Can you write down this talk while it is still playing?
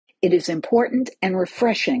It is important and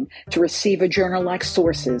refreshing to receive a journal like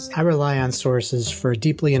Sources. I rely on Sources for a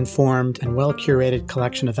deeply informed and well-curated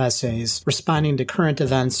collection of essays responding to current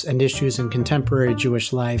events and issues in contemporary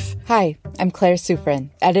Jewish life. Hi, I'm Claire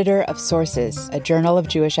Sufrin, editor of Sources, a journal of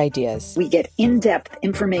Jewish ideas. We get in-depth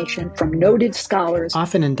information from noted scholars,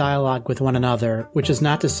 often in dialogue with one another, which is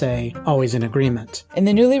not to say always in agreement. In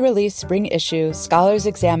the newly released spring issue, scholars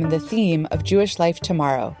examine the theme of Jewish life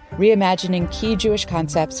tomorrow, reimagining key Jewish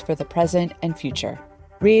concepts for the present and future.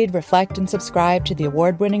 Read, reflect, and subscribe to the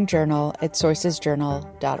award-winning journal at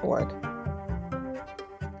sourcesjournal.org.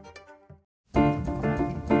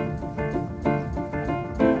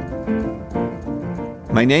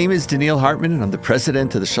 My name is Daniel Hartman, and I'm the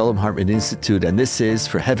president of the Shalom Hartman Institute, and this is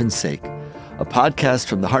For Heaven's Sake, a podcast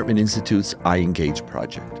from the Hartman Institute's I Engage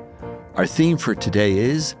project. Our theme for today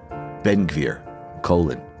is Ben-Gvir,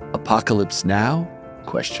 Apocalypse Now, ?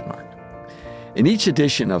 In each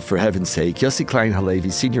edition of For Heaven's Sake, Yossi Klein Halevi,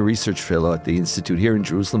 Senior Research Fellow at the Institute here in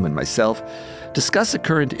Jerusalem, and myself discuss a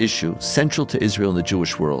current issue central to Israel and the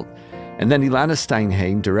Jewish world. And then Ilana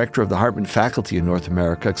Steinhain, Director of the Hartman Faculty in North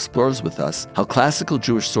America, explores with us how classical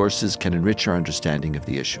Jewish sources can enrich our understanding of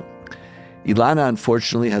the issue. Ilana,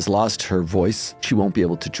 unfortunately, has lost her voice. She won't be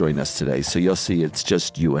able to join us today. So Yossi, it's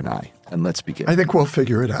just you and I. And let's begin. I think we'll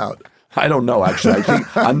figure it out. I don't know, actually. I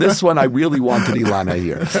think on this one, I really wanted Ilana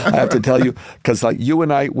here. I have to tell you, because like you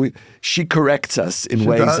and I, she corrects us in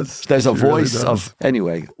ways. Does. There's a She voice really of,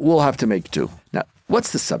 anyway, we'll have to make do. Now,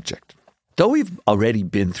 what's the subject? Though we've already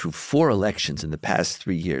been through 4 elections in the past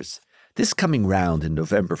 3 years, this coming round in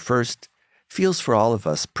November 1st feels for all of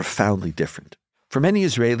us profoundly different. For many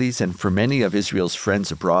Israelis and for many of Israel's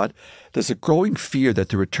friends abroad, there's a growing fear that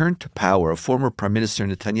the return to power of former Prime Minister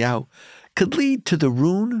Netanyahu could lead to the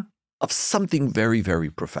ruin of something very, very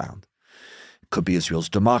profound. It could be Israel's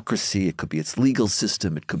democracy, it could be its legal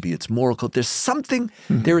system, it could be its moral code. There's something,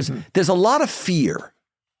 there's a lot of fear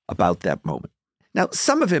about that moment. Now,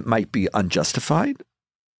 some of it might be unjustified,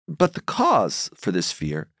 but the cause for this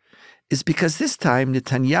fear is because this time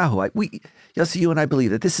Netanyahu, Yossi, you and I believe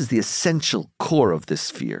that this is the essential core of this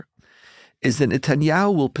fear, is that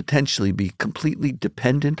Netanyahu will potentially be completely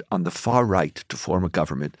dependent on the far right to form a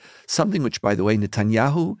government, something which, by the way,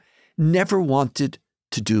 Netanyahu never wanted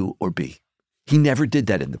to do or be. He never did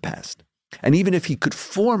that in the past. And even if he could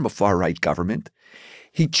form a far-right government,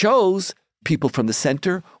 he chose people from the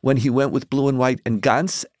center when he went with Blue and White and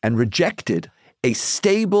Gantz and rejected a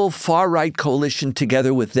stable far-right coalition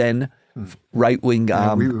together with then right-wing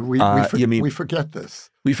we forget this.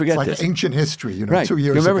 We forget it's like this. Ancient history, right. 2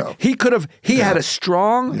 years ago. He had a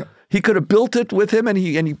strong... Yeah. He could have built it with him, and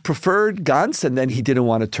he preferred Gantz, and then he didn't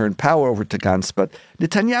want to turn power over to Gantz. But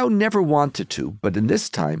Netanyahu never wanted to. But in this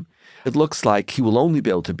time, it looks like he will only be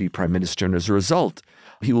able to be prime minister, and as a result,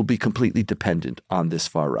 he will be completely dependent on this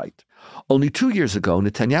far right. Only 2 years ago,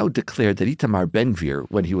 Netanyahu declared that Itamar Ben-Gvir,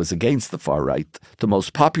 when he was against the far right, the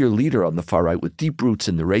most popular leader on the far right with deep roots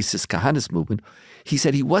in the racist Kahanist movement, he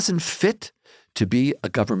said he wasn't fit to be a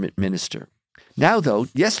government minister. Now, though,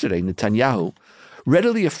 yesterday, Netanyahu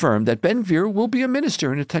readily affirmed that Ben-Gvir will be a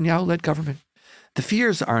minister in a Netanyahu-led government. The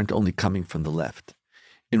fears aren't only coming from the left.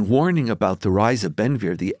 In warning about the rise of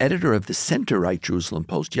Ben-Gvir, the editor of the center-right Jerusalem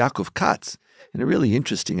Post, Yaakov Katz, in a really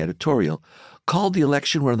interesting editorial, called the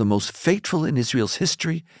election one of the most fateful in Israel's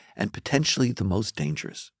history and potentially the most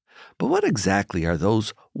dangerous. But what exactly are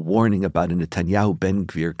those warning about a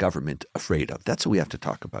Netanyahu-Ben-Gvir government afraid of? That's what we have to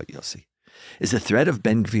talk about, Yossi. Is the threat of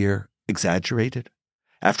Ben-Gvir exaggerated?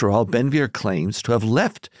 After all, Ben-Gvir claims to have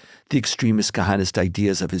left the extremist Kahanist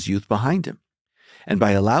ideas of his youth behind him. And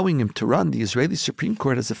by allowing him to run, the Israeli Supreme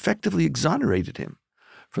Court has effectively exonerated him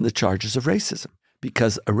from the charges of racism,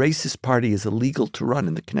 because a racist party is illegal to run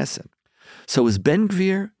in the Knesset. So is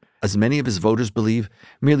Ben-Gvir, as many of his voters believe,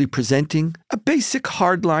 merely presenting a basic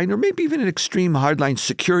hardline, or maybe even an extreme hardline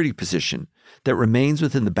security position that remains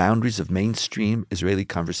within the boundaries of mainstream Israeli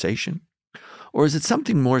conversation? Or is it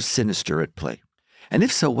something more sinister at play? And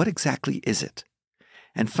if so, what exactly is it?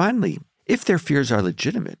 And finally, if their fears are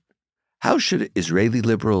legitimate, how should Israeli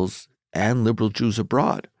liberals and liberal Jews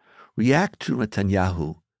abroad react to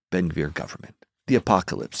Netanyahu-Ben-Gvir government? The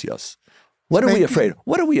apocalypse, yes. What are we afraid of?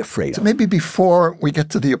 What are we afraid of? Maybe before we get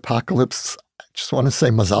to the apocalypse, I just want to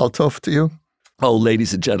say Mazal Tov to you. Oh,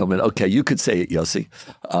 ladies and gentlemen, okay, you could say it, Yossi.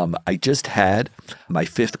 I just had my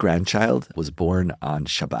 5th grandchild was born on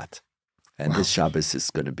Shabbat. And this Shabbos is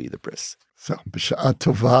going to be the bris. So, b'sha'a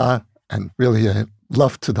tova, and really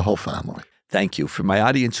love to the whole family. Thank you. For my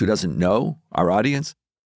audience who doesn't know, our audience,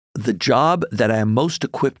 the job that I am most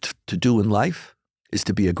equipped to do in life is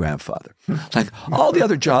to be a grandfather. Like all the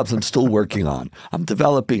other jobs I'm still working on. I'm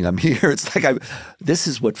developing, I'm here. It's like this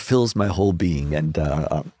is what fills my whole being. And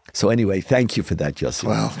so anyway, thank you for that, Yossi.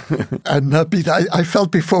 Well, and I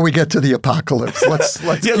felt before we get to the apocalypse, let's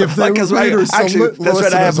give the readers that's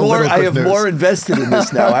right. I have more invested in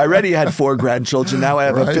this now. I already had 4 grandchildren. Now I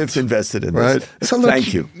have a 5th invested in this. So look,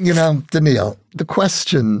 thank you. Daniel, the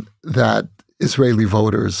question that Israeli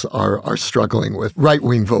voters are struggling with,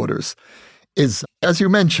 right-wing voters, is, as you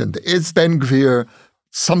mentioned, is Ben-Gvir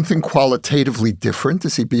something qualitatively different?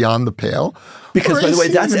 Is he beyond the pale? Because, by the way,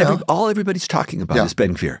 that's all everybody's talking about is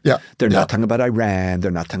Ben-Gvir. Yeah. They're not talking about Iran.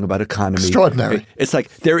 They're not talking about economy. Extraordinary. It's like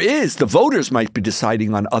the voters might be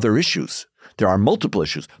deciding on other issues. There are multiple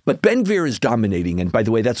issues. But Ben-Gvir is dominating. And by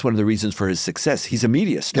the way, that's one of the reasons for his success. He's a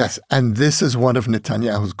media star. Yes. And this is one of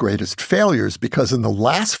Netanyahu's greatest failures, because in the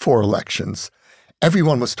last 4 elections,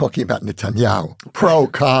 everyone was talking about Netanyahu, pro,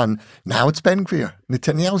 con. Now it's Ben-Gvir.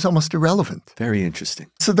 Netanyahu's almost irrelevant. Very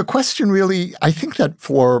interesting. So the question really, I think that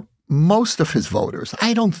for most of his voters,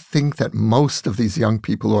 I don't think that most of these young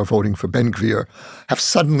people who are voting for Ben-Gvir have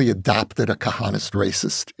suddenly adopted a Kahanist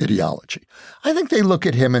racist ideology. I think they look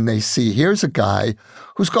at him and they see, here's a guy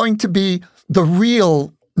who's going to be the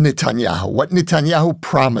real Netanyahu, what Netanyahu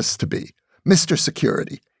promised to be, Mr.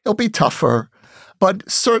 Security. He'll be tougher, but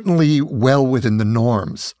certainly well within the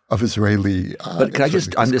norms of Israeli. But can I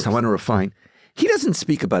just, on this, I want to refine. He doesn't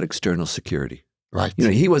speak about external security. Right.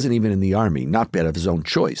 He wasn't even in the army, not of his own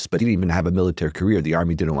choice, but he didn't even have a military career. The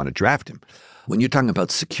army didn't want to draft him. When you're talking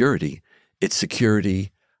about security, it's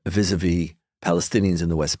security vis-a-vis Palestinians in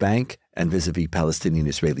the West Bank and vis-a-vis Palestinian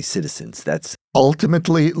Israeli citizens. That's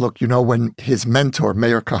ultimately, look, when his mentor,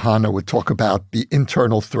 Meir Kahane, would talk about the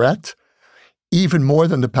internal threat, even more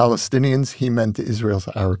than the Palestinians, he meant Israel's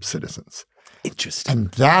Arab citizens. Interesting.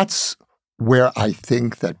 And that's where I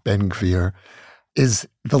think that Ben-Gvir is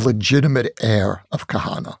the legitimate heir of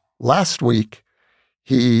Kahane. Last week,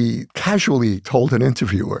 he casually told an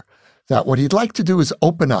interviewer that what he'd like to do is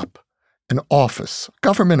open up an office,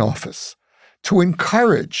 government office, to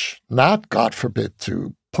encourage, not, God forbid,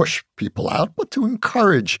 to push people out, but to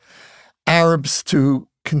encourage Arabs to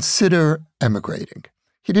consider emigrating.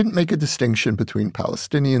 He didn't make a distinction between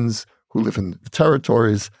Palestinians who live in the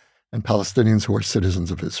territories and Palestinians who are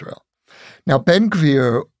citizens of Israel. Now,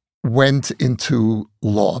 Ben-Gvir went into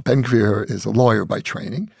law. Ben-Gvir is a lawyer by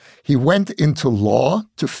training. He went into law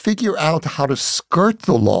to figure out how to skirt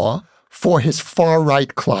the law for his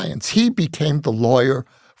far-right clients. He became the lawyer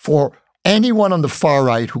for anyone on the far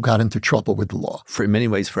right who got into trouble with the law. For in many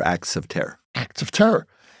ways, for acts of terror. Acts of terror.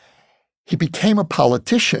 He became a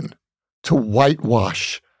politician to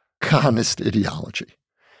whitewash Kahanist ideology.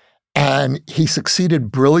 And he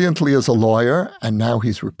succeeded brilliantly as a lawyer, and now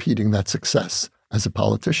he's repeating that success as a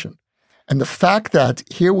politician. And the fact that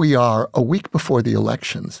here we are a week before the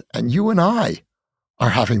elections, and you and I are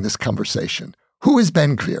having this conversation. Who is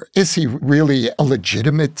Ben-Gvir? Is he really a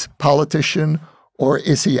legitimate politician, or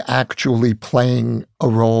is he actually playing a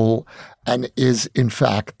role and is, in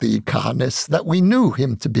fact, the Kahanist that we knew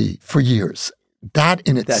him to be for years? That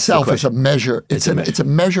in itself is a measure. It's a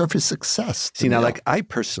measure of his success. See, now, like I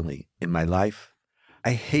personally, in my life,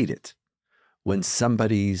 I hate it when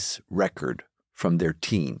somebody's record from their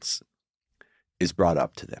teens is brought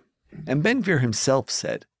up to them. And Ben-Gvir himself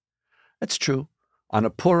said, that's true. On a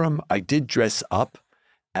Purim, I did dress up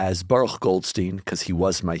as Baruch Goldstein because he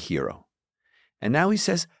was my hero. And now he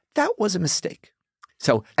says, that was a mistake.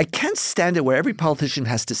 So I can't stand it where every politician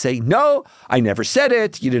has to say, no, I never said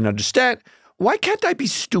it. You didn't understand. Why can't I be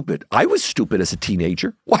stupid? I was stupid as a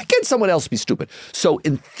teenager. Why can't someone else be stupid? So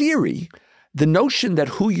in theory, the notion that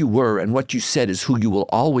who you were and what you said is who you will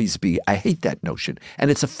always be, I hate that notion.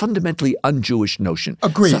 And it's a fundamentally un-Jewish notion.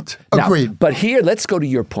 Agreed. Agreed. But here, let's go to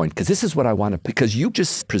your point, because this is what I want to, because you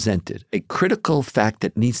just presented a critical fact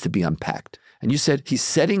that needs to be unpacked. And you said he's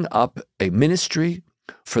setting up a ministry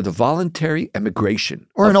for the voluntary immigration.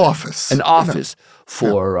 Or an office. An office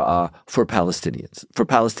for Palestinians, for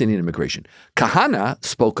Palestinian immigration. Kahane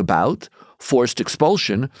spoke about forced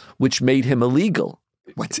expulsion, which made him illegal.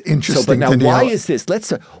 What's interesting, but now, Daniel, why is this?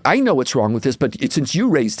 I know what's wrong with this, but since you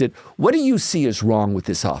raised it, what do you see as wrong with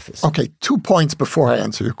this office? Okay, 2 points before I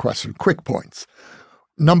answer your question. Quick points.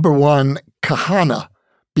 Number one, Kahane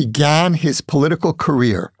began his political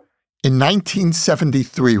career in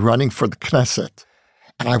 1973 running for the Knesset.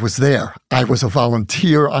 And I was there. I was a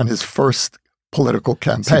volunteer on his first political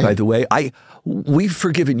campaign. See, by the way, we've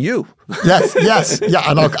forgiven you. Yes. Yeah,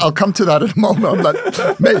 and I'll come to that in a moment.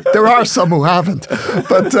 There are some who haven't.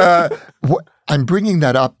 But I'm bringing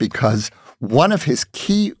that up because one of his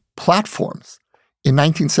key platforms in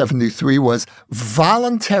 1973 was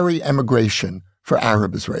voluntary emigration for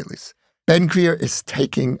Arab Israelis. Ben-Gvir is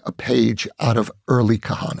taking a page out of early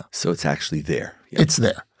Kahana. So it's actually there. Yeah. It's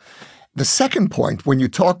there. The second point, when you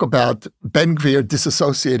talk about Ben-Gvir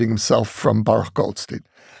disassociating himself from Baruch Goldstein,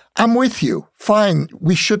 I'm with you. Fine,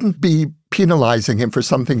 we shouldn't be penalizing him for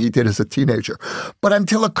something he did as a teenager. But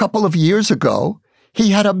until a couple of years ago,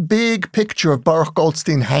 he had a big picture of Baruch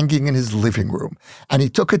Goldstein hanging in his living room. And he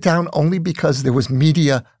took it down only because there was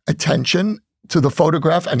media attention to the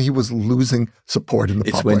photograph and he was losing support in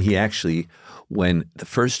the public. It's when the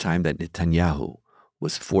first time that Netanyahu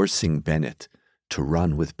was forcing Bennett to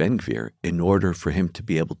run with Ben-Gvir in order for him to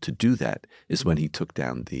be able to do that is when he took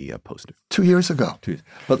down the poster. 2 years ago.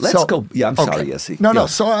 But let's go. Yeah, I'm sorry, Yossi. No.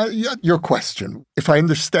 So your question, if I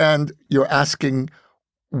understand, you're asking,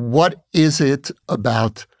 what is it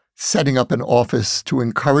about setting up an office to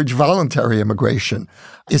encourage voluntary immigration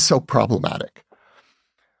is so problematic?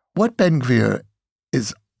 What Ben-Gvir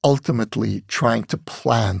is ultimately trying to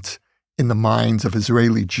plant in the minds of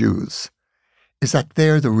Israeli Jews is that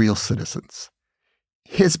they're the real citizens.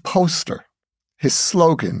 His poster, his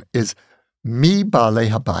slogan is Mi Baalei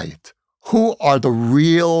Habayit. Who are the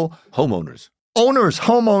real homeowners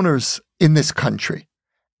in this country?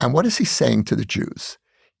 And what is he saying to the Jews?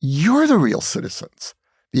 You're the real citizens.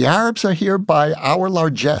 The Arabs are here by our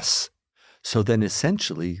largesse. So then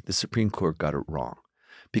essentially the Supreme Court got it wrong,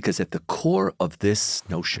 because at the core of this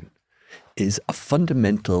notion is a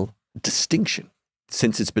fundamental distinction.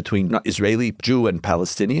 Since it's between Israeli, Jew, and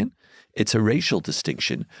Palestinian, it's a racial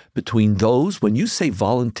distinction between those. When you say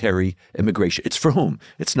voluntary immigration, it's for whom?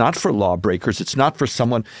 It's not for lawbreakers. It's not for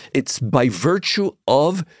someone. It's by virtue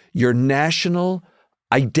of your national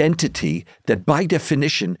identity that by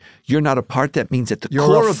definition, you're not a part. That means at the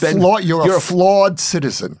core of you're a flawed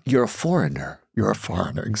citizen. You're a foreigner. You're a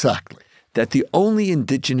foreigner, exactly. That the only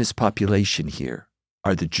indigenous population here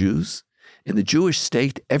are the Jews. In the Jewish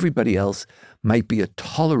state, everybody else might be a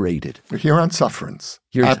tolerated. You're here on sufferance.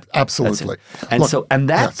 Absolutely. And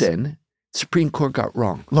then Supreme Court got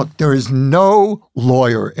wrong. Look, there is no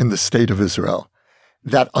lawyer in the state of Israel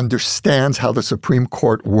that understands how the Supreme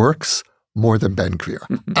Court works more than Ben-Gvir.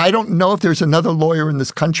 I don't know if there's another lawyer in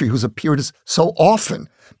this country who's appeared so often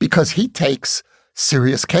because he takes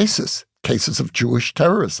serious cases of Jewish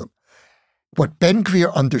terrorism. What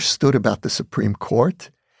Ben-Gvir understood about the Supreme Court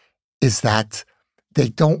is that they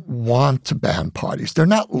don't want to ban parties. They're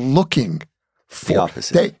not looking for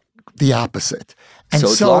the opposite. And so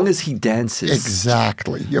as long as he dances.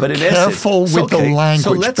 Exactly. You're careful with the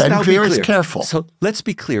language. Ben-Gvir is careful. So let's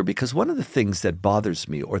be clear, because one of the things that bothers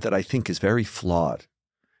me, or that I think is very flawed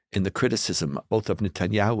in the criticism both of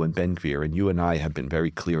Netanyahu and Ben-Gvir, and you and I have been very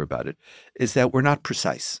clear about it, is that we're not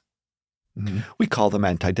precise. Mm-hmm. We call them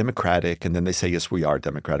anti-democratic, and then they say, yes, we are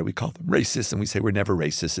democratic. We call them racist, and we say we're never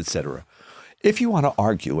racist, etc. If you want to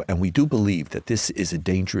argue, and we do believe that this is a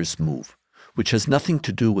dangerous move, which has nothing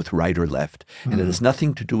to do with right or left, and it has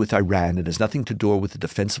nothing to do with Iran, it has nothing to do with the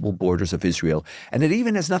defensible borders of Israel, and it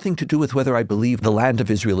even has nothing to do with whether I believe the land of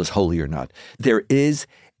Israel is holy or not. There is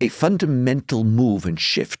a fundamental move and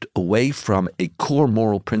shift away from a core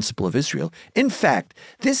moral principle of Israel. In fact,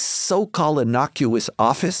 this so-called innocuous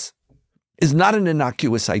office is not an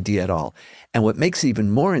innocuous idea at all. And what makes it even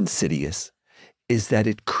more insidious is that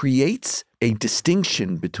it creates a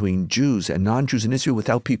distinction between Jews and non-Jews in Israel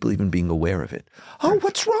without people even being aware of it. Oh,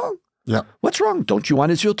 what's wrong? Yeah. What's wrong? Don't you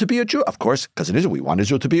want Israel to be a Jew? Of course, because in Israel, we want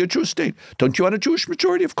Israel to be a Jewish state. Don't you want a Jewish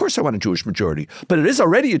majority? Of course I want a Jewish majority. But it is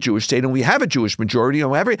already a Jewish state, and we have a Jewish majority.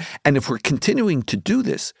 And if we're continuing to do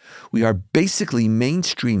this, we are basically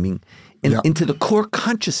mainstreaming into the core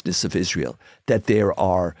consciousness of Israel that there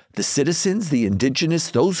are the citizens, the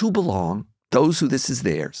indigenous, those who belong, those who this is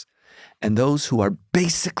theirs, and those who are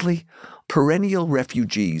basically perennial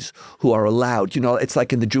refugees who are allowed. You know, it's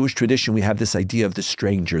like in the Jewish tradition, we have this idea of the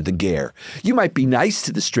stranger, the ger. You might be nice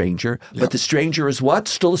to the stranger, but the stranger is what?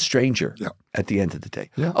 Still a stranger at the end of the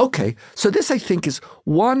day. Yeah. Okay, so this, I think, is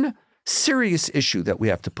one serious issue that we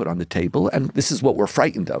have to put on the table, and this is what we're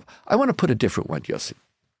frightened of. I want to put a different one, Yossi.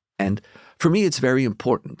 And for me, it's very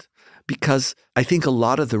important because I think a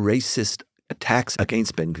lot of the racist attacks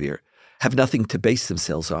against Ben-Gvir have nothing to base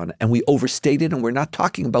themselves on, and we overstate it, and we're not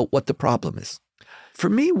talking about what the problem is.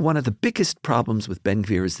 For me, one of the biggest problems with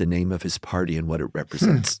Ben-Gvir is the name of his party and what it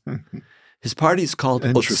represents. His party is called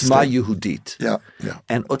Otzma Yehudit. Yeah.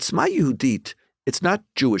 And Otzma Yehudit, it's not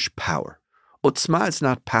Jewish power. Otzma is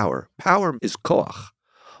not power. Power is koach.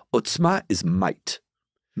 Otzma is might.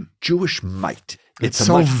 Jewish might. It's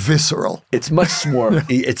so visceral. It's much more,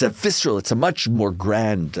 it's a much more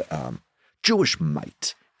grand Jewish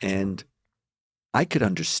might. And I could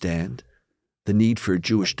understand the need for a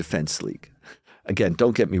Jewish Defense League. Again,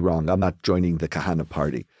 don't get me wrong, I'm not joining the Kahana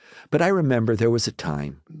party. But I remember there was a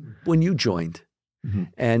time when you joined,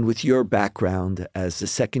 and with your background as the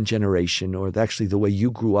second generation, or actually the way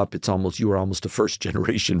you grew up, you were almost a first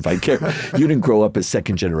generation vicarious. You didn't grow up as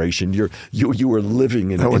second generation. You were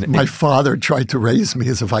living in my father tried to raise me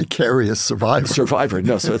as a vicarious survivor.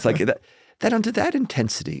 No, so it's like that under that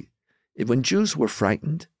intensity, when Jews were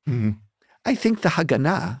frightened, I think the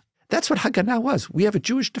Haganah, that's what Haganah was. We have a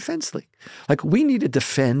Jewish Defense League. Like, we need to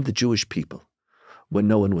defend the Jewish people when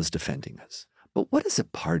no one was defending us. But what does a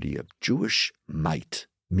party of Jewish might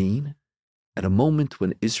mean at a moment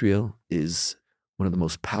when Israel is one of the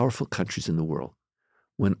most powerful countries in the world,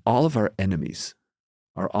 when all of our enemies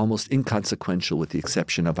are almost inconsequential with the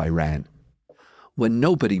exception of Iran, when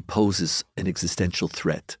nobody poses an existential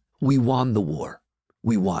threat? We won the war.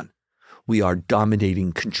 We won. We are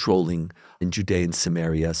dominating, controlling in Judea and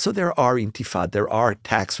Samaria. So there are intifad, there are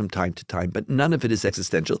attacks from time to time, but none of it is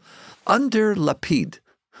existential. Under Lapid,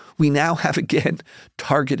 we now have again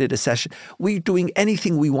targeted assassination. We're doing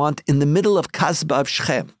anything we want in the middle of Kasbah of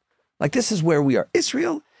Shechem. Like, this is where we are.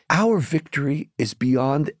 Israel, our victory is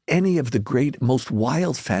beyond any of the great, most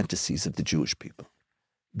wild fantasies of the Jewish people.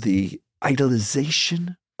 The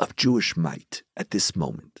idolization of Jewish might at this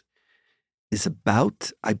moment is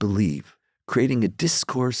about, I believe, creating a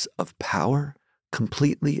discourse of power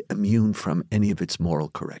completely immune from any of its moral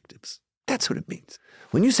correctives. That's what it means.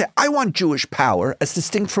 When you say, I want Jewish power, as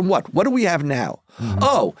distinct from what? What do we have now?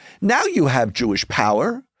 Oh, now you have Jewish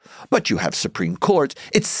power, but you have Supreme Courts.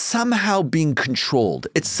 It's somehow being controlled.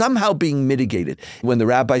 It's somehow being mitigated. When the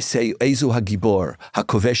rabbis say, Ezu HaGibor,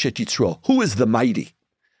 HaKovesh et Yitzro, who is the mighty?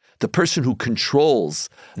 The person who controls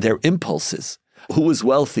their impulses, who is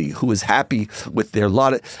wealthy, who is happy with their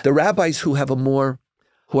lot. The rabbis who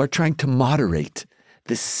are trying to moderate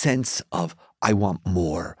this sense of, I want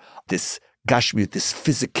more, this gashmiut, this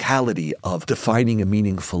physicality of defining a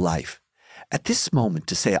meaningful life. At this moment,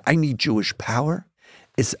 to say, I need Jewish power,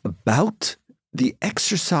 is about the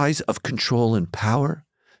exercise of control and power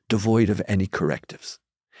devoid of any correctives.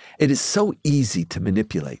 It is so easy to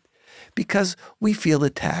manipulate because we feel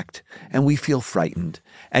attacked and we feel frightened.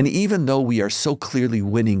 And even though we are so clearly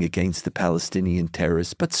winning against the Palestinian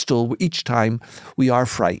terrorists, but still each time we are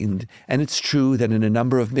frightened. And it's true that in a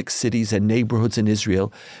number of mixed cities and neighborhoods in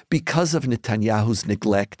Israel, because of Netanyahu's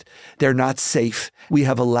neglect, they're not safe. We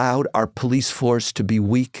have allowed our police force to be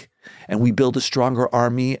weak, and we build a stronger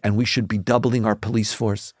army, and we should be doubling our police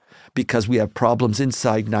force because we have problems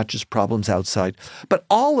inside, not just problems outside. But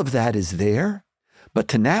all of that is there. But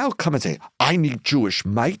to now come and say, I need Jewish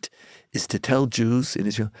might, is to tell Jews in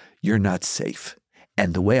Israel, you're not safe.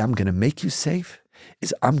 And the way I'm going to make you safe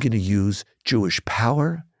is I'm going to use Jewish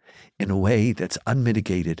power in a way that's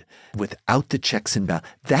unmitigated without the checks and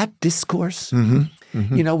balances. That discourse,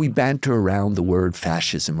 we banter around the word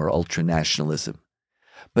fascism or ultranationalism,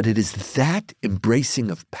 but it is that embracing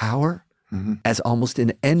of power as almost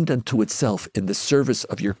an end unto itself in the service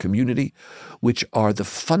of your community, which are the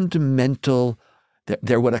fundamental.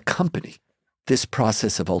 They're what accompany this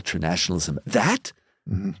process of ultranationalism. That,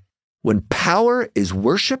 when power is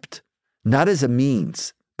worshipped, not as a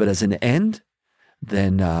means, but as an end,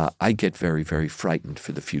 then I get very, very frightened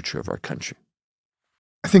for the future of our country.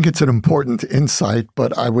 I think it's an important insight,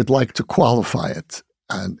 but I would like to qualify it.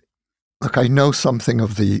 And look, I know something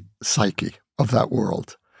of the psyche of that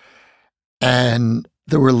world. And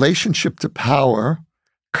the relationship to power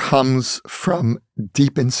comes from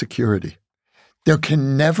deep insecurity. There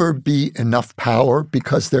can never be enough power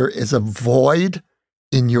because there is a void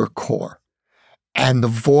in your core. And the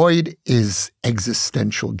void is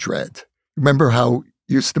existential dread. Remember how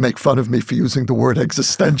you used to make fun of me for using the word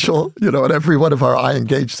existential, at every one of our I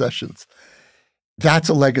Engage sessions? That's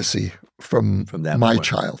a legacy from my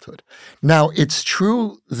childhood. Now, it's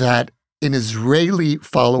true that an Israeli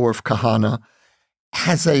follower of Kahana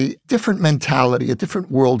has a different mentality, a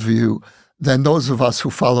different worldview than those of us who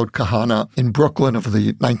followed Kahana in Brooklyn of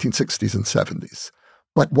the 1960s and 70s.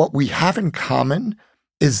 But what we have in common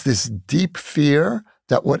is this deep fear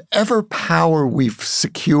that whatever power we've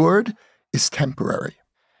secured is temporary.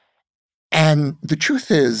 And the truth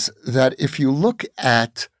is that if you look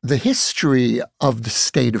at the history of the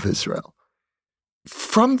state of Israel,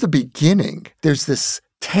 from the beginning, there's this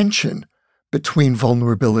tension between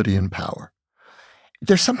vulnerability and power.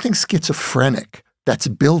 There's something schizophrenic that's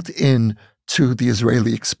built in to the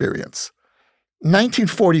Israeli experience.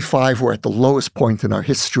 1945, we're at the lowest point in our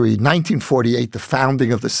history. 1948, the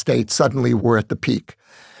founding of the state, suddenly we're at the peak.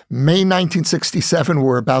 May 1967,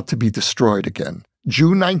 we're about to be destroyed again.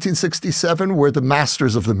 June 1967, we're the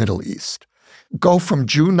masters of the Middle East. Go from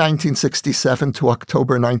June 1967 to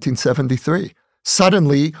October 1973.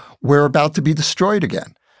 Suddenly, we're about to be destroyed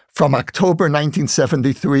again. From October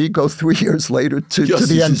 1973, go 3 years later to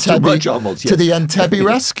the Entebbe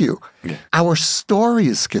rescue. Yeah. Our story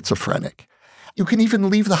is schizophrenic. You can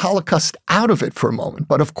even leave the Holocaust out of it for a moment.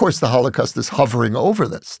 But of course, the Holocaust is hovering over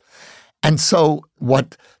this. And so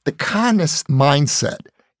what the Kahanist mindset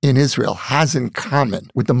in Israel has in common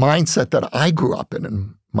with the mindset that I grew up in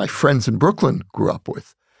and my friends in Brooklyn grew up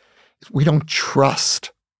with is we don't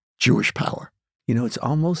trust Jewish power. You know, it's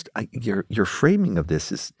almost, your framing of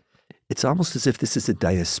this is, it's almost as if this is a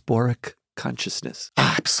diasporic consciousness.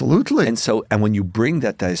 Absolutely. And when you bring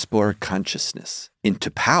that diasporic consciousness into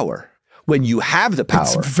power, when you have the power,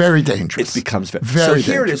 it's very dangerous. It becomes very dangerous.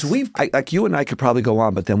 So here it is. Like you and I could probably go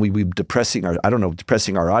on, but then we'd be depressing our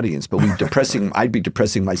audience, but I'd be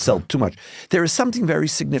depressing myself too much. There is something very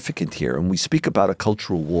significant here. And we speak about a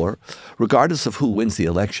cultural war, regardless of who wins the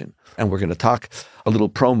election. And we're going to talk a little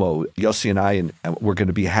promo, Yossi and I, and we're going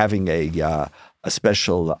to be having a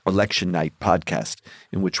special election night podcast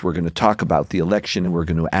in which we're going to talk about the election and we're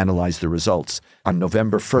going to analyze the results on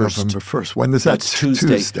November 1st. November 1st. When is that? That's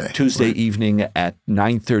Tuesday right. Evening at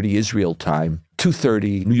 9:30 Israel time,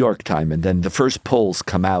 2:30 New York time, and then the first polls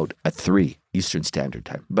come out at 3 Eastern Standard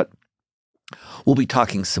Time. But we'll be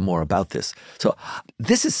talking some more about this. So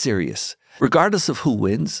this is serious. Regardless of who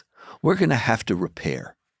wins, we're going to have to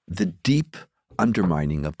repair the deep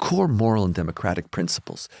undermining of core moral and democratic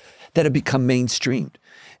principles that have become mainstreamed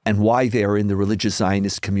and why they are in the religious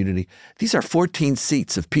Zionist community. These are 14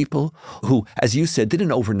 seats of people who, as you said,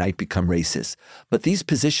 didn't overnight become racist, but these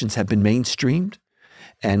positions have been mainstreamed,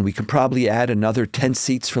 and we can probably add another 10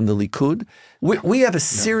 seats from the Likud. We have a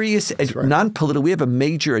serious, non-political, we have a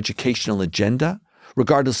major educational agenda,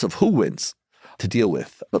 regardless of who wins, to deal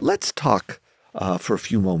with. But let's talk for a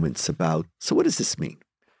few moments about, so what does this mean?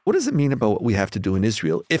 What does it mean about what we have to do in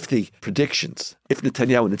Israel if the predictions, if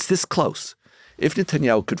Netanyahu, and it's this close, if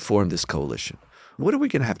Netanyahu could form this coalition, what are we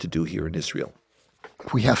going to have to do here in Israel?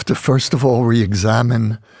 We have to, first of all,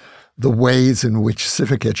 re-examine the ways in which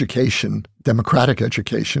civic education, democratic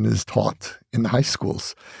education, is taught in the high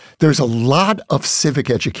schools. There's a lot of civic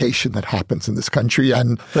education that happens in this country.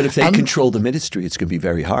 But if they control the ministry, it's going to be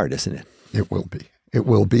very hard, isn't it? It will be. It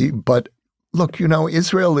will be. But look,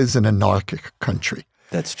 Israel is an anarchic country.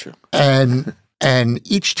 That's true. And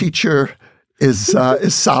each teacher is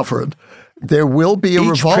sovereign. There will be a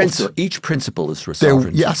revolt. Each principle is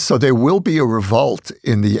sovereign. Yes, so there will be a revolt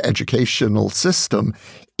in the educational system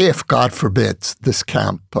if, God forbid, this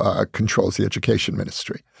camp controls the education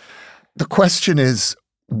ministry. The question is,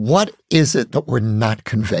 what is it that we're not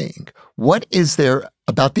conveying? What is there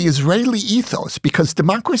about the Israeli ethos? Because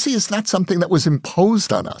democracy is not something that was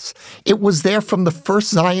imposed on us. It was there from the first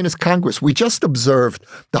Zionist Congress. We just observed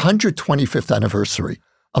the 125th anniversary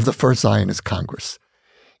of the first Zionist Congress.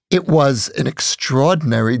 It was an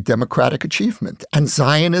extraordinary democratic achievement. And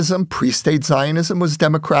Zionism, pre-state Zionism, was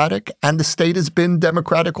democratic, and the state has been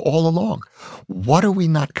democratic all along. What are we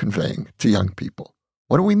not conveying to young people?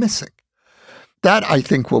 What are we missing? That, I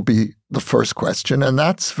think, will be the first question, and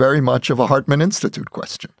that's very much of a Hartman Institute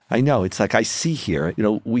question. I know. It's like I see here,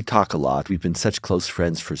 we talk a lot. We've been such close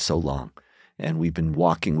friends for so long, and we've been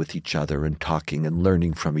walking with each other and talking and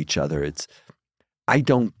learning from each other. I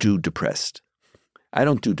don't do depressed.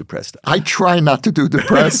 I try not to do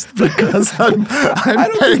depressed because I'm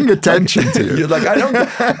paying attention to you. You're like, I don't.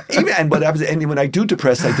 And what happens? And when I do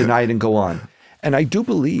depressed, I deny it and go on. And I do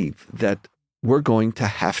believe that we're going to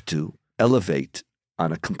have to elevate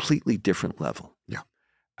on a completely different level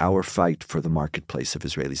our fight for the marketplace of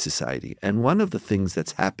Israeli society. And one of the things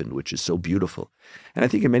that's happened, which is so beautiful, and I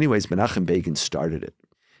think in many ways Menachem Begin started it,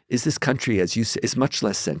 is this country, as you say, is much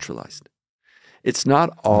less centralized. It's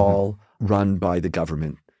not all run by the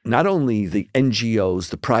government, not only the NGOs,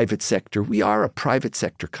 the private sector. We are a private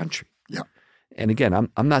sector country. Yeah. And again,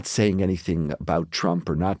 I'm not saying anything about Trump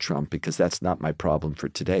or not Trump because that's not my problem for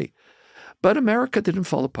today. But America didn't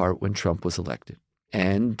fall apart when Trump was elected.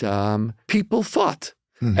 And people fought.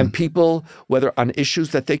 Mm-hmm. And people, whether on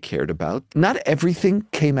issues that they cared about, not everything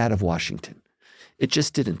came out of Washington. It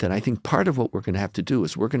just didn't. And I think part of what we're going to have to do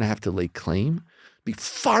is we're going to have to lay claim, be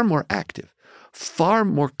far more active, far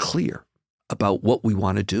more clear about what we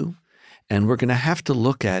want to do. And we're going to have to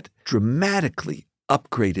look at dramatically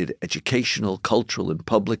upgraded educational, cultural, and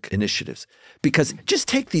public initiatives. Because just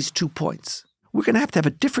take these 2 points. We're going to have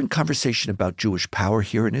a different conversation about Jewish power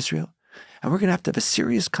here in Israel. And we're going to have a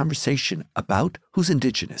serious conversation about who's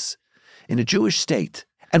indigenous. In a Jewish state,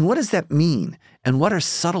 And what does that mean? And what are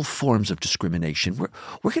subtle forms of discrimination?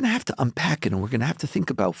 We're going to have to unpack it, and we're going to have to think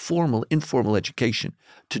about formal, informal education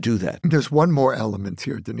to do that. There's one more element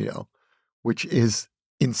here, Danielle, which is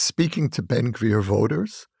in speaking to Ben Gvir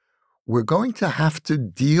voters, we're going to have to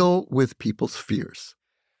deal with people's fears.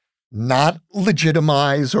 Not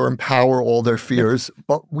legitimize or empower all their fears,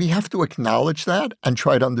 but we have to acknowledge that and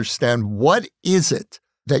try to understand what is it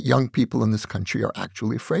that young people in this country are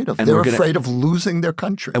actually afraid of. And they're afraid of losing their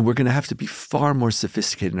country. And we're going to have to be far more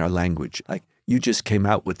sophisticated in our language. Like you just came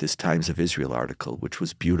out with this Times of Israel article, which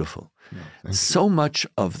was beautiful. So much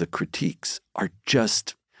of the critiques are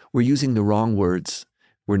just, we're using the wrong words.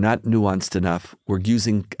 We're not nuanced enough. We're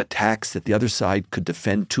using attacks that the other side could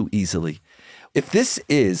defend too easily. If this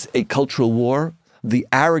is a cultural war, the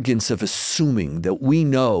arrogance of assuming that we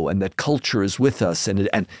know and that culture is with us and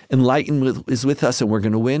enlightenment is with us and we're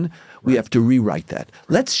going to win, we have to rewrite that.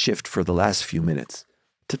 Let's shift for the last few minutes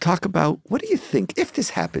to talk about what do you think if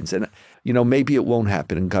this happens? And, maybe it won't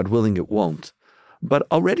happen and God willing it won't. But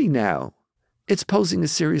already now, it's posing a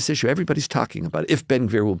serious issue. Everybody's talking about it. If Ben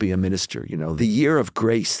Gvir will be a minister, the year of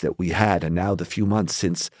grace that we had and now the few months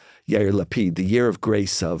since Yair Lapid, the year of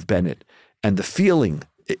grace of Bennett, and the feeling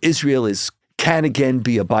Israel can again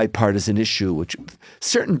be a bipartisan issue, which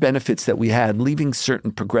certain benefits that we had, leaving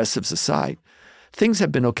certain progressives aside, things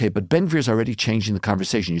have been okay, but Ben Gvir's already changing the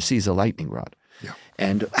conversation. You see, he's a lightning rod. Yeah.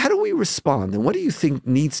 And how do we respond? And what do you think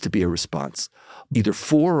needs to be a response, either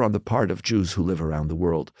for or on the part of Jews who live around the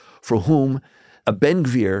world, for whom a Ben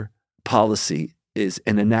Gvir policy is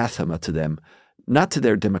an anathema to them, not to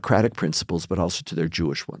their democratic principles, but also to their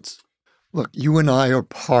Jewish ones? Look, you and I are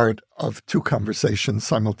part of two conversations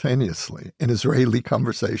simultaneously, an Israeli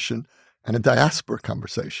conversation and a diaspora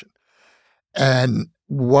conversation. And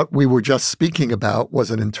what we were just speaking about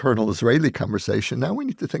was an internal Israeli conversation. Now we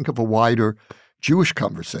need to think of a wider Jewish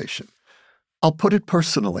conversation. I'll put it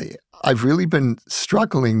personally. I've really been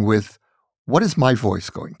struggling with what is my voice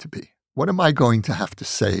going to be? What am I going to have to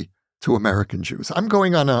say to American Jews? I'm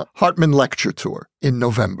going on a Hartman lecture tour in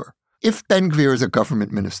November. If Ben Gvir is a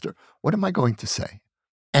government minister, what am I going to say?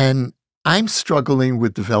 And I'm struggling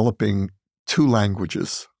with developing two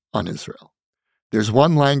languages on Israel. There's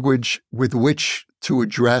one language with which to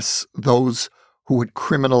address those who would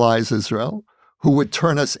criminalize Israel, who would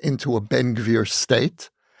turn us into a Ben Gvir state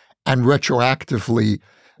and retroactively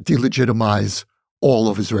delegitimize all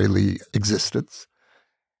of Israeli existence.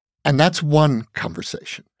 And that's one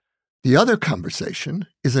conversation. The other conversation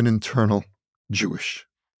is an internal Jewish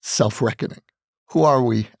self-reckoning. Who are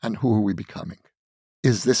we and who are we becoming?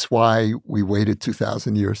 Is this why we waited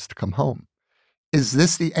 2,000 years to come home? Is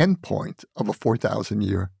this the end point of a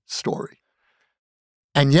 4,000-year story?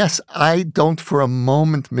 And yes, I don't for a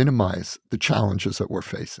moment minimize the challenges that we're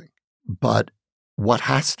facing. But what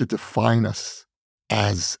has to define us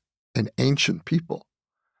as an ancient people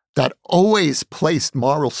that always placed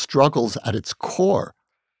moral struggles at its core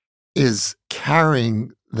is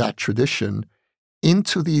carrying that tradition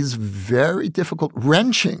into these very difficult,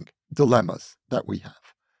 wrenching dilemmas that we have.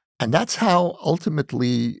 And that's how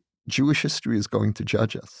ultimately Jewish history is going to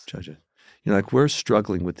judge us. We're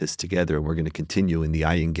struggling with this together, and we're going to continue in the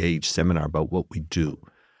I Engage seminar about what we do.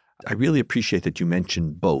 I really appreciate that you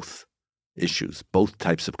mentioned both issues, both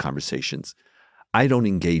types of conversations. I don't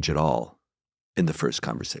engage at all in the first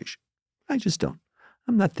conversation. I just don't.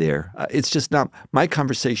 I'm not there. It's just not. My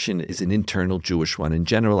conversation is an internal Jewish one. In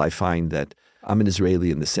general, I find that I'm an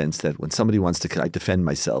Israeli in the sense that when somebody wants to, I defend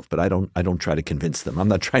myself, but I don't try to convince them. I'm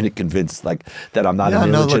not trying to convince that I'm not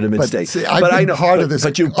an illegitimate state. See, I've been part of this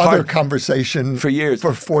other conversation for years,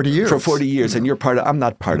 for 40 years. For 40 years, and you're part of. I'm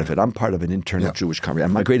not part of it. I'm part of an internal Jewish conversation.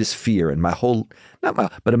 And my greatest fear, and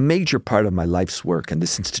but a major part of my life's work and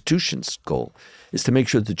this institution's goal is to make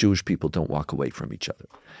sure that the Jewish people don't walk away from each other.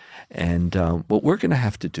 And what we're going to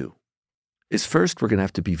have to do is first, we're going to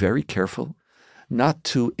have to be very careful not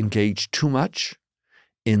to engage too much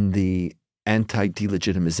in the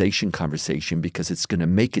anti-delegitimization conversation, because it's going to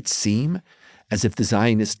make it seem as if the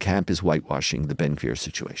Zionist camp is whitewashing the Ben Gvir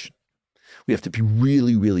situation. We have to be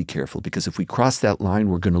really, really careful, because if we cross that line,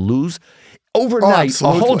 we're going to lose overnight a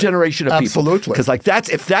whole generation of people. Absolutely. Because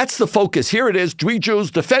if that's the focus, here it is, we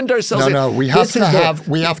Jews defend ourselves. No, we have to have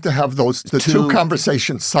the two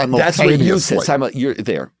conversations simultaneously. That's what you said. You're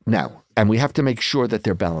there now. And we have to make sure that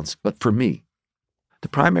they're balanced. But for me, the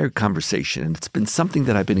primary conversation, and it's been something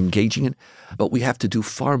that I've been engaging in, but we have to do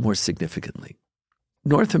far more significantly.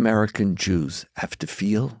 North American Jews have to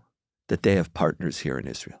feel that they have partners here in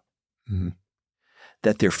Israel. Mm-hmm.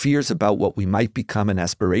 That their fears about what we might become and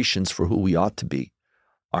aspirations for who we ought to be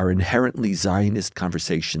are inherently Zionist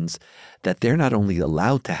conversations that they're not only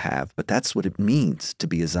allowed to have, but that's what it means to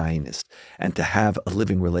be a Zionist and to have a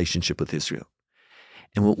living relationship with Israel.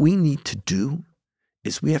 And what we need to do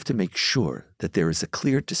is we have to make sure that there is a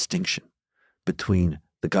clear distinction between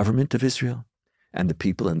the government of Israel and the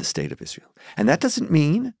people in the state of Israel. And that doesn't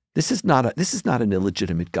mean this is not an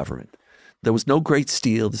illegitimate government. There was no great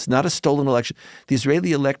steal. This is not a stolen election. The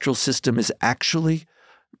Israeli electoral system is actually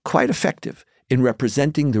quite effective in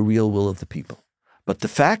representing the real will of the people. But the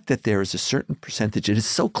fact that there is a certain percentage, it is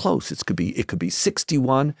so close, it could be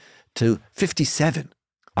 61 to 57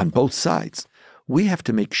 on both sides. We have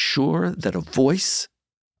to make sure that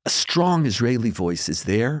a strong Israeli voice is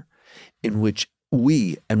there in which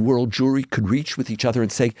we and world Jewry could reach with each other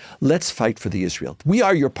and say, let's fight for the Israel. We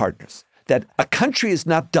are your partners. That a country is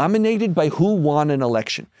not dominated by who won an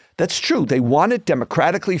election. That's true. They won it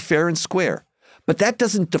democratically, fair and square. But that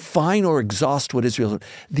doesn't define or exhaust what Israel is.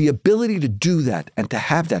 The ability to do that and to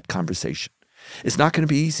have that conversation is not going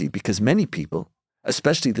to be easy because many people,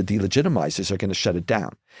 especially the delegitimizers, are going to shut it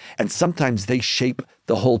down. And sometimes they shape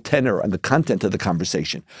the whole tenor and the content of the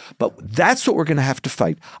conversation. But that's what we're going to have to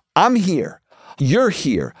fight. I'm here. You're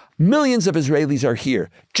here. Millions of Israelis are here.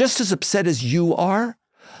 Just as upset as you are.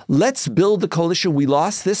 Let's build the coalition. We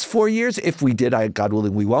lost this 4 years. If we did, God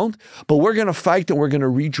willing, we won't. But we're going to fight and we're going to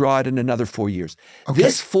redraw it in another 4 years. Okay.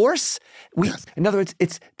 This force, yes. In other words,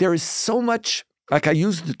 there is so much, like I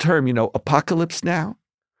use the term, apocalypse now.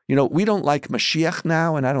 We don't like Mashiach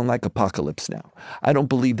now, and I don't like apocalypse now. I don't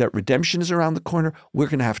believe that redemption is around the corner. We're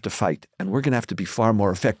going to have to fight, and we're going to have to be far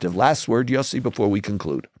more effective. Last word, Yossi, before we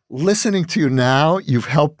conclude. Listening to you now, you've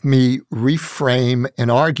helped me reframe an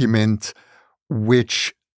argument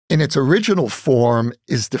which in its original form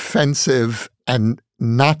is defensive and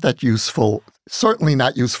not that useful, certainly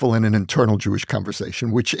not useful in an internal Jewish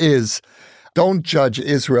conversation, which is don't judge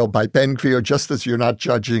Israel by Ben Gvir, just as you're not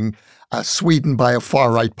judging Sweden by a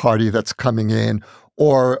far-right party that's coming in,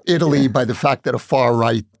 or Italy by the fact that a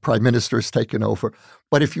far-right prime minister has taken over.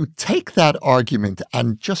 But if you take that argument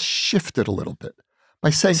and just shift it a little bit by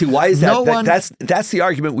saying, see, why is that? That's the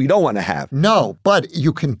argument we don't want to have. No, but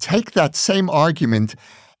you can take that same argument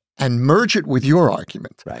and merge it with your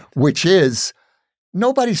argument, right, which is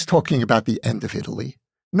nobody's talking about the end of Italy.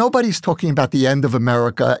 Nobody's talking about the end of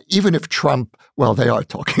America, even if Trump, well, they are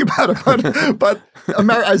talking about it, but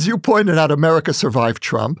as you pointed out, America survived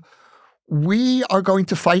Trump. We are going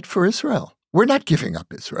to fight for Israel. We're not giving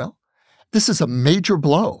up Israel. This is a major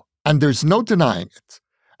blow, and there's no denying it.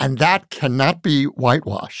 And that cannot be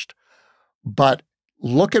whitewashed. But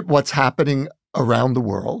look at what's happening around the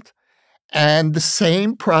world. And the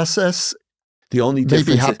same process may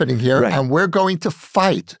be happening here, right. And we're going to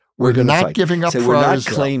fight. We're not giving up for we're not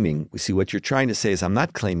Israel. Claiming. See, what you're trying to say is I'm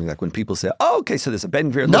not claiming, like when people say, oh, okay, so there's a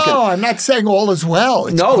Ben Gvir. No, I'm not saying all is well.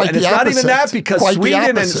 It's no, and it's opposite. Not even that, because quite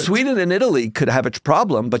Sweden and Italy could have a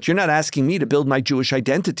problem, but you're not asking me to build my Jewish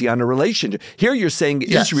identity on a relation. Here you're saying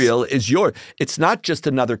Israel is it's not just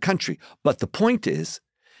another country. But the point is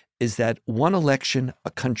that one election,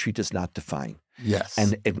 a country does not define. Yes.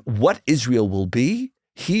 And what Israel will be,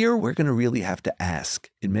 here we're going to really have to ask,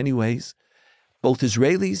 in many ways, both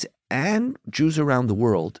Israelis and Jews around the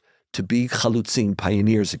world to be chalutzim,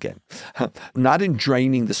 pioneers again. Not in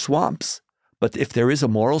draining the swamps, but if there is a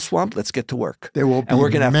moral swamp, let's get to work. There will be and we're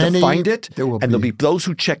going to have to find it. There'll be those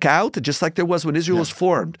who check out, just like there was when Israel was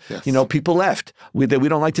formed. Yes. People left. We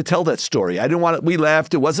don't like to tell that story. We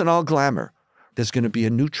left. It wasn't all glamour. There's going to be a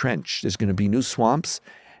new trench. There's going to be new swamps,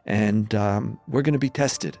 and we're going to be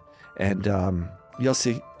tested. And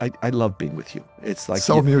Yossi, I love being with you. It's like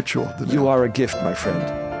so mutual. You are a gift, my friend.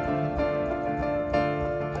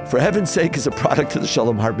 For Heaven's Sake is a product of the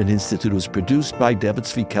Shalom Hartman Institute. It was produced by David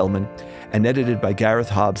Zvi Kelman and edited by Gareth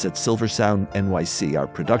Hobbs at Silver Sound NYC. Our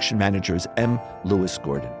production manager is M. Lewis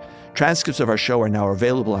Gordon. Transcripts of our show are now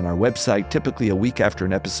available on our website, typically a week after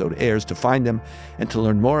an episode airs. To find them and to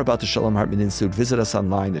learn more about the Shalom Hartman Institute, visit us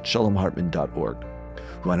online at shalomhartman.org.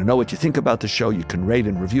 If you want to know what you think about the show, you can rate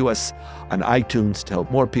and review us on iTunes to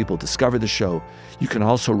help more people discover the show. You can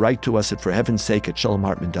also write to us at For Heaven's Sake at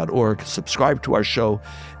shalomhartman.org. Subscribe to our show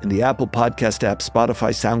in the Apple Podcast app,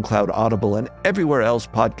 Spotify, SoundCloud, Audible, and everywhere else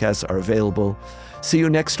podcasts are available. See you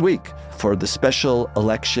next week for the special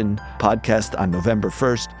election podcast on November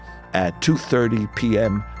 1st at 2:30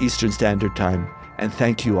 p.m. Eastern Standard Time. And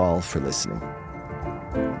thank you all for listening.